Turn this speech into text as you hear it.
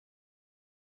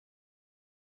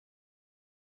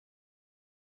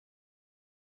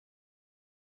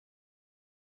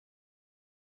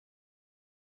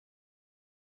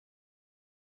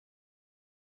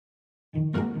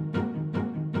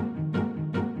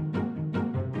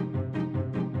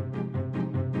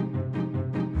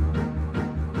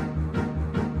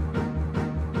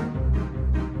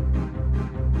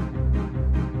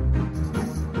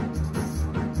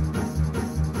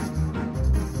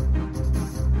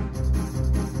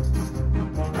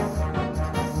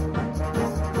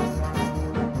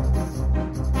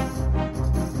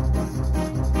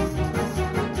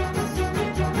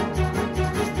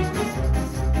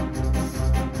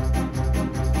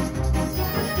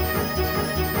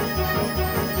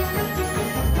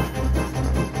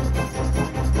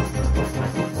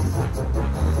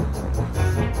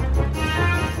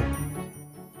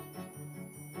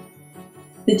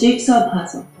The Jigsaw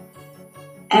Puzzle.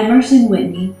 Emerson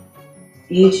Whitney,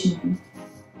 age 9.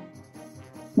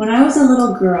 When I was a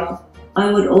little girl,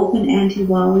 I would open Auntie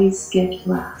Wally's gift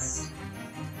last.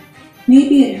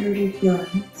 Maybe it hurt her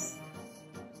feelings.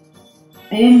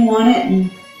 I didn't want it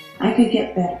and I could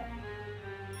get better.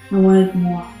 I wanted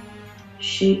more.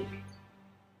 Shake,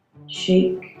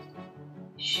 shake,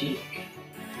 shake.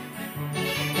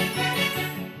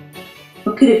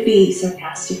 What could it be,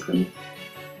 sarcastically?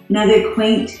 Another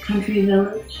quaint country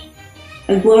village?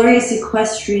 A glorious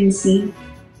equestrian scene?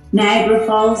 Niagara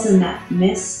Falls in that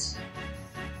mist?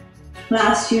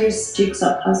 Last year's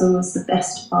Jigsaw Puzzle was the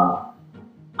best of all.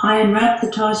 I unwrapped the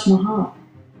Taj Mahal.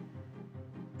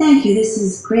 Thank you, this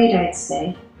is great, I'd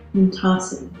say, and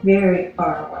toss it very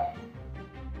far away.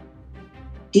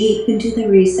 Deep into the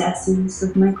recesses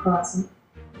of my closet,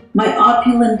 my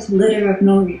opulent litter of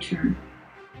no return.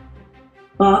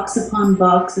 Box upon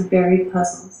box of buried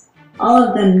puzzles, all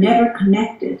of them never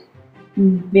connected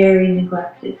and very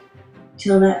neglected,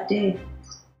 till that day.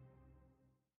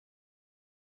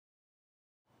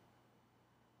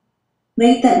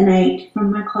 Late that night,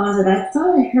 from my closet, I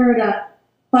thought I heard a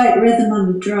quiet rhythm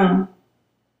of a drum,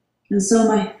 and so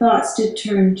my thoughts did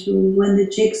turn to when the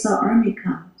Jigsaw Army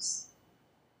comes.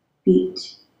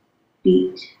 Beat,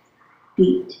 beat,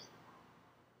 beat.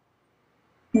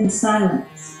 In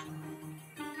silence.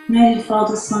 And I did fall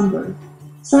to slumber.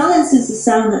 Silence is the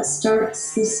sound that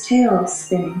starts this tale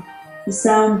spinning, the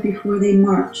sound before they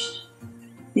marched.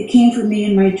 They came for me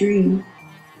in my dream.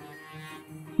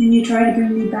 Can you try to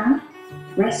bring me back?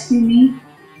 Rescue me?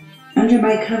 Under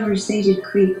my covers they did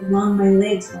creep, along my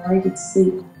legs while I did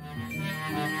sleep.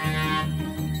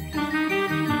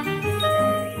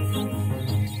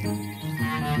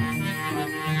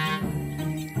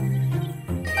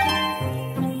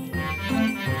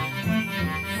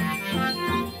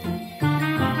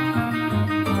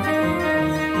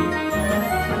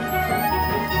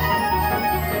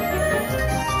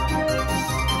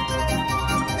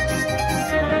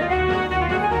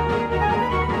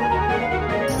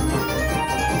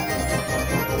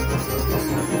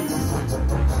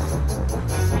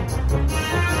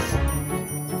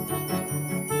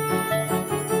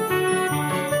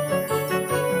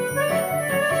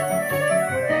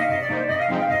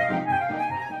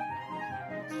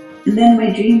 And then my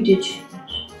dream did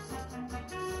change.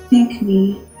 Think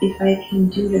me if I can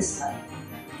do this life.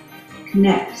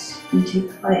 Connect and take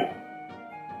flight.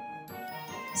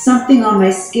 Something on my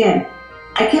skin.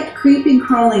 I kept creeping,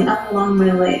 crawling up along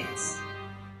my legs.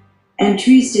 And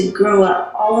trees did grow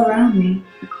up all around me,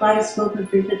 a kaleidoscope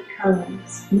of vivid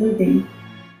colors, moving.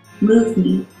 Move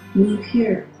me, move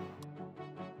here.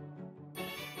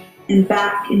 And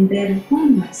back in bed and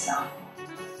home myself,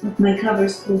 with my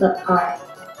covers pulled up high,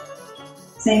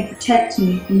 saying, protect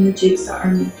me from the Jigsaw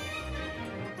Army.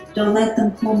 Don't let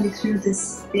them pull me through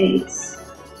this space.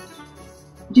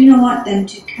 I do not want them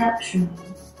to capture me,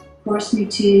 force me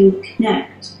to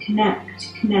connect,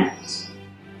 connect, connect.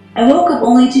 I woke up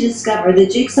only to discover the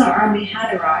Jigsaw Army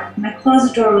had arrived. My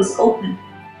closet door was open.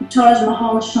 The Taj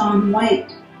Mahal shone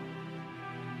white.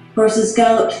 Horses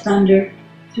galloped thunder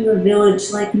through a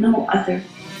village like no other.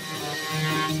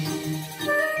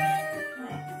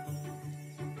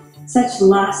 Such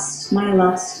lust, my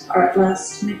lust, art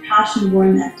lust, my passion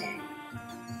born that day.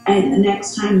 And the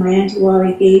next time my Auntie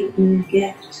Wally gave me a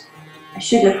gift, I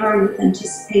shook it hard with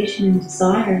anticipation and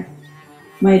desire,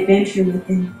 my adventure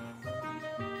within.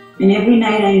 And every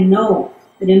night I know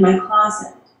that in my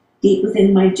closet, deep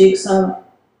within my Jigsaw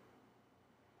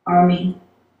Army,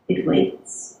 it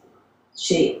waits.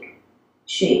 Shake,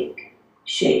 shake,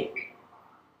 shake,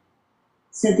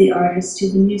 said the artist to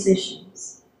the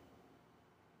musicians.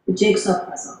 The Jigsaw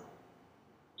Puzzle.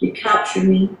 You captured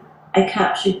me, I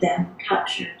captured them,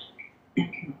 captured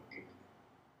and connected.